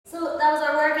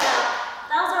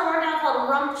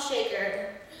Rump Shaker.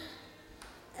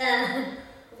 And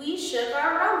we shook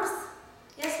our rumps.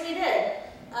 Yes, we did.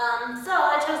 So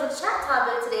I chose a chat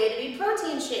topic today to be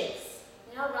protein shakes.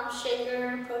 You know, Rump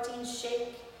Shaker, protein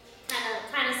shake,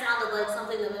 kind of sounded like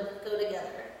something that would go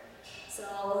together.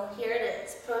 So here it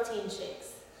is, protein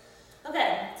shakes.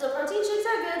 Okay, so protein shakes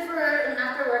are good for an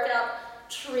after-workout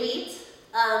treat.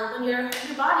 When your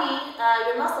body,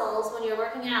 your muscles, when you're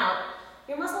working out,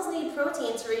 your muscles need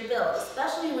protein to rebuild,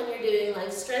 especially when you're doing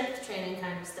like strength training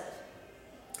kind of stuff.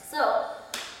 So,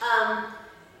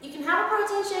 you can have a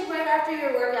protein shake right after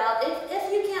your workout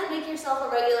if you can't make yourself a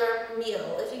regular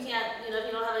meal, if you can't, if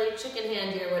you don't have any chicken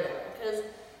handy or whatever. Because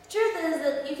the truth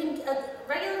is that a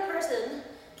regular person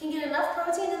can get enough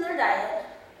protein in their diet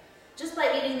just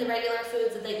by eating the regular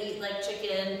foods that they eat, like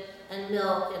chicken and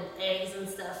milk and eggs and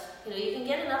stuff. You can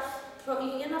get enough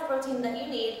protein that you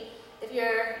need if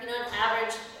you're, an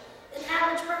average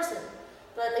person.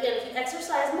 But again, if you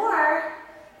exercise more,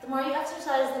 the more you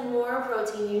exercise, the more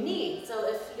protein you need. So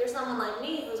if you're someone like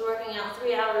me who's working out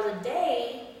 3 hours a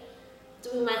day,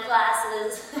 doing my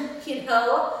classes, I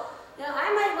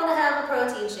might want to have a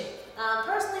protein shake.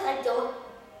 Personally, I don't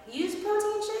use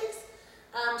protein shakes,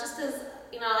 just because,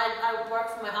 I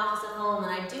work from my office at home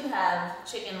and I do have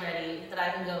chicken ready that I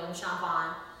can go and chomp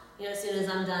on, as soon as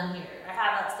I'm done here. I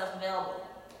have that stuff available.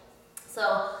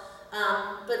 So,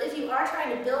 but if you are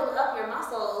trying to build up your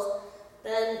muscles,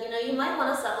 then you might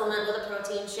want to supplement with a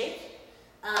protein shake,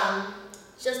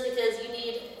 just because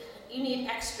you need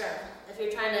extra. If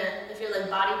you're like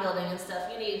bodybuilding and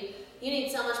stuff, you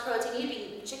need so much protein. You'd be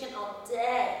eating chicken all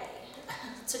day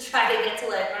to try to get to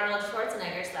like Arnold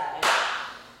Schwarzenegger size.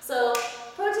 So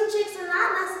protein shakes are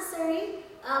not necessary,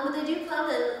 but they do come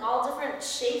in all different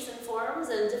shapes and forms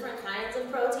and different kinds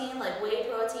of protein, like whey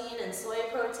protein and soy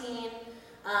protein.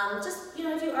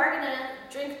 If you are gonna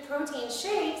drink protein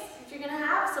shakes, if you're gonna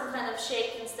have some kind of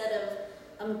shake instead of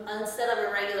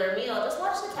a regular meal, just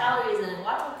watch the calories in it,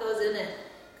 watch what goes in it.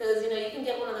 Because you can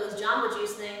get one of those Jamba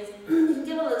Juice things. You can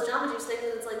get one of those Jamba Juice things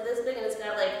that's like this big and it's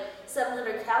got like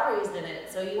 700 calories in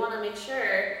it. So you want to make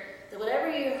sure that whatever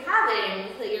you're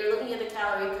having, that you're looking at the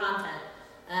calorie content,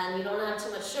 and you don't have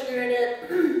too much sugar in it,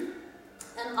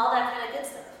 and all that kind of good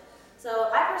stuff.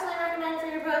 So I personally recommend for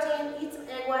your protein, eat some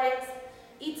egg whites,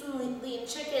 eat some lean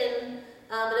chicken.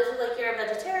 But if you're a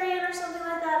vegetarian or something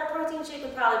like that, a protein shake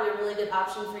would probably be a really good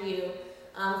option for you,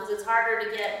 because it's harder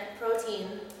to get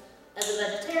protein as a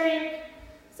vegetarian.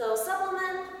 So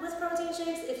supplement with protein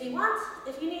shakes if you want,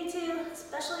 if you need to,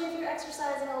 especially if you're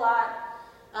exercising a lot.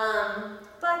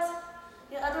 But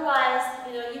otherwise,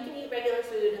 you can eat regular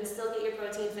food and still get your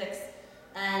protein fix,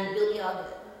 and you'll be all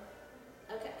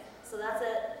good. Okay, so that's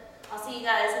it. I'll see you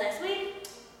guys next week.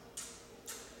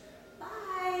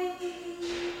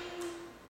 Bye.